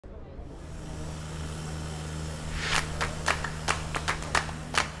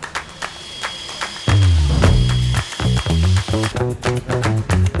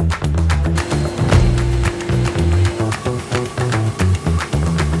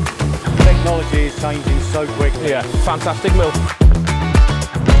industry is changing so quickly. Yeah, fantastic mill.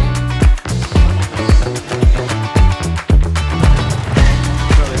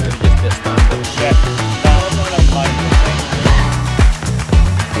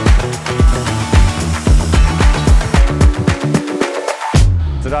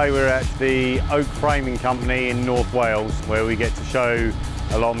 Today we're at the Oak Framing Company in North Wales, where we get to show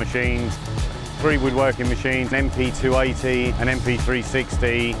a lot of machines. 3 woodworking machines, an MP280, an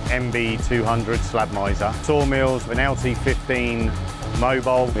MP360, MB200 slab miser. Sawmills, an LT15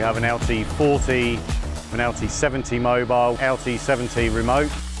 mobile, we have an LT40, an LT70 mobile, LT70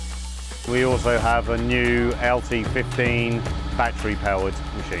 remote. We also have a new LT15 battery powered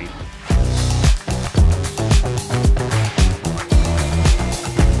machine.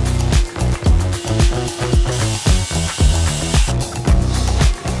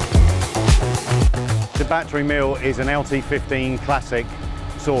 The battery mill is an LT15 classic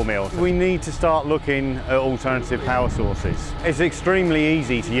sawmill. We need to start looking at alternative power sources. It's extremely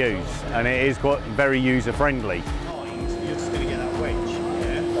easy to use and it is quite very user friendly. You're just going to get that wedge.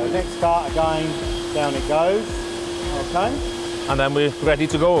 Yeah. So next start again, down it goes. Okay. And then we're ready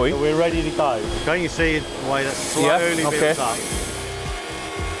to go, So we're ready to go. Can you see the way that's slowly built up?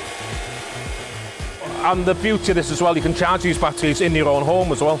 And the beauty of this as well, you can charge these batteries in your own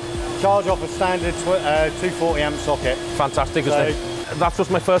home as well. Charge off a standard 240 amp socket. Fantastic, isn't it? That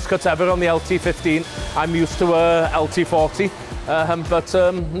was my first cut ever on the LT15. I'm used to a LT40, but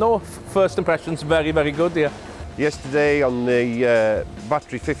no, first impressions very, very good here. Yesterday on the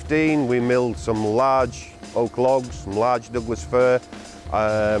battery 15, we milled some large oak logs, some large Douglas fir,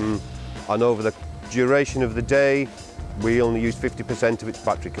 and over the duration of the day, we only used 50% of its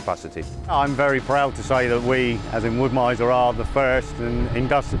battery capacity. I'm very proud to say that we, as in Wood-Mizer, are the first and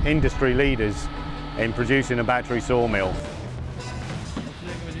industry leaders in producing a battery sawmill.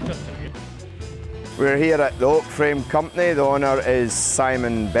 We're here at the Oak Frame Company. The owner is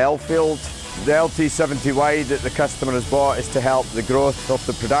Simon Belfield. The LT70 wide that the customer has bought is to help the growth of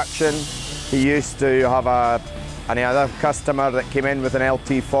the production. He used to have another customer that came in with an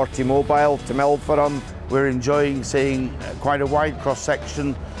LT40 mobile to mill for him. We're enjoying seeing quite a wide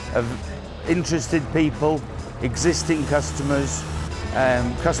cross-section of interested people, existing customers,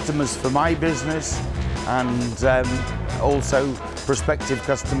 customers for my business, and also prospective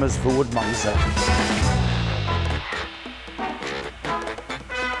customers for Wood-Mizer.